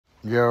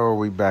Yo,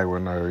 we back with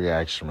another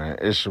reaction, man.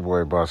 It's your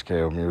boy Boss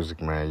KO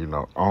Music, man. You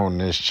know, on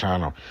this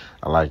channel,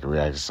 I like to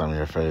react to some of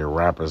your favorite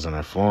rappers and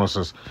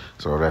influencers.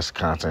 So if that's the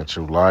content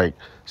you like,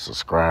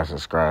 subscribe,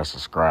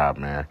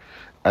 man.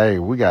 Hey,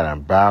 we got a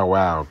Bow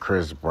Wow,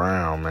 Chris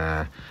Brown,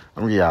 man.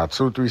 I'm gonna give y'all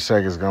 2-3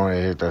 seconds. Go ahead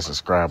and hit that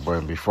subscribe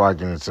button. Before I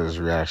get into this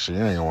reaction,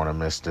 you ain't gonna want to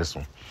miss this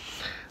one.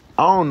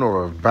 I don't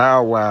know if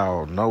Bow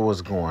Wow know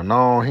what's going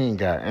on. He ain't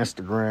got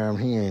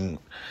Instagram. He ain't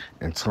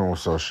in tune with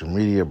social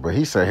media. But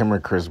he said him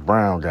and Chris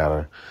Brown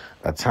got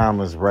a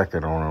timeless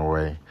record on the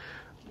way.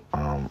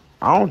 I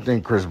don't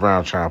think Chris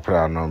Brown trying to put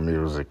out no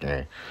music.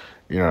 And,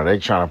 you know, they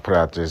trying to put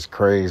out this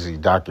crazy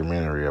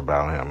documentary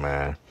about him,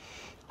 man.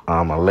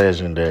 A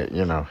legend that,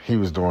 you know, he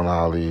was doing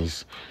all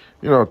these,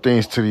 you know,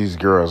 things to these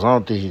girls. I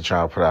don't think he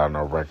trying to put out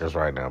no records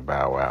right now,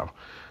 Bow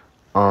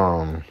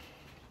Wow.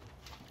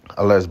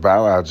 Unless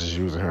Bow Wow just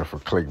using him for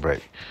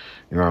clickbait.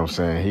 You know what I'm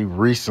saying? He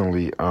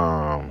recently, you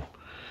know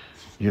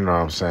what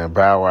I'm saying,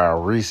 Bow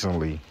Wow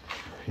recently,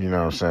 you know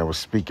what I'm saying, was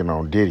speaking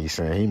on Diddy,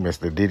 saying he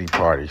missed the Diddy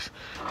parties.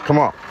 Come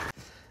on.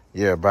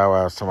 Yeah, Bow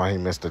Wow was talking about he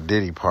missed the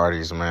Diddy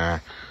parties,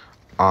 man.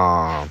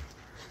 I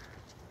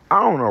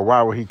don't know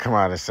why would he come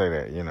out and say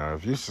that. You know,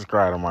 if you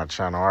subscribe to my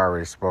channel, I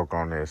already spoke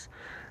on this.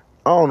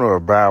 I don't know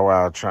if Bow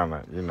Wow trying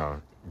to, you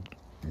know,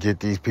 get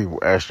these people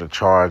extra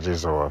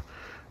charges or,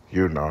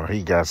 you know,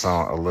 he got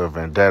a little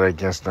vendetta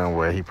against them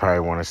where he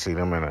probably want to see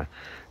them in a,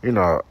 you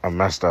know, a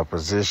messed up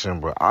position.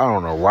 But I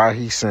don't know why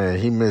he's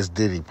saying he missed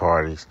Diddy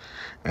parties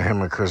and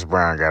him and Chris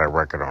Brown got a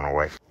record on the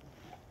way.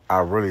 I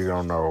really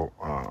don't know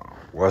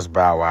what's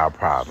Bow Wow's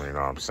problem, you know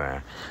what I'm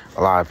saying?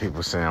 A lot of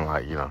people saying,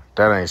 like, you know,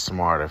 that ain't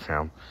smart of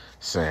him,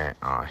 saying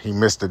he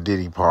missed the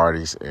Diddy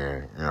parties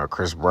and, you know,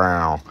 Chris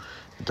Brown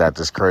got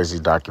this crazy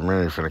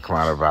documentary finna come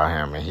out about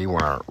him and he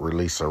want to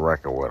release a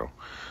record with him.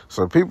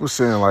 So people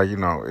saying, like, you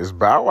know, is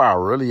Bow Wow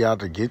really out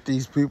to get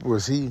these people?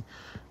 Is he,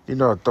 you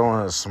know,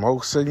 throwing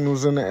smoke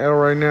signals in the air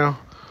right now?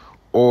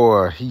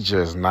 Or he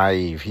just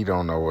naive? He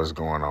don't know what's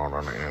going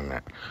on the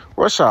internet.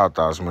 What's y'all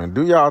thoughts, man?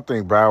 Do y'all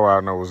think Bow Wow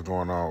know what's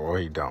going on or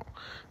he don't?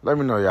 Let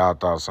me know y'all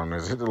thoughts on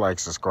this. Hit the like,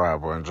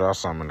 subscribe button, drop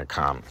something in the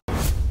comments.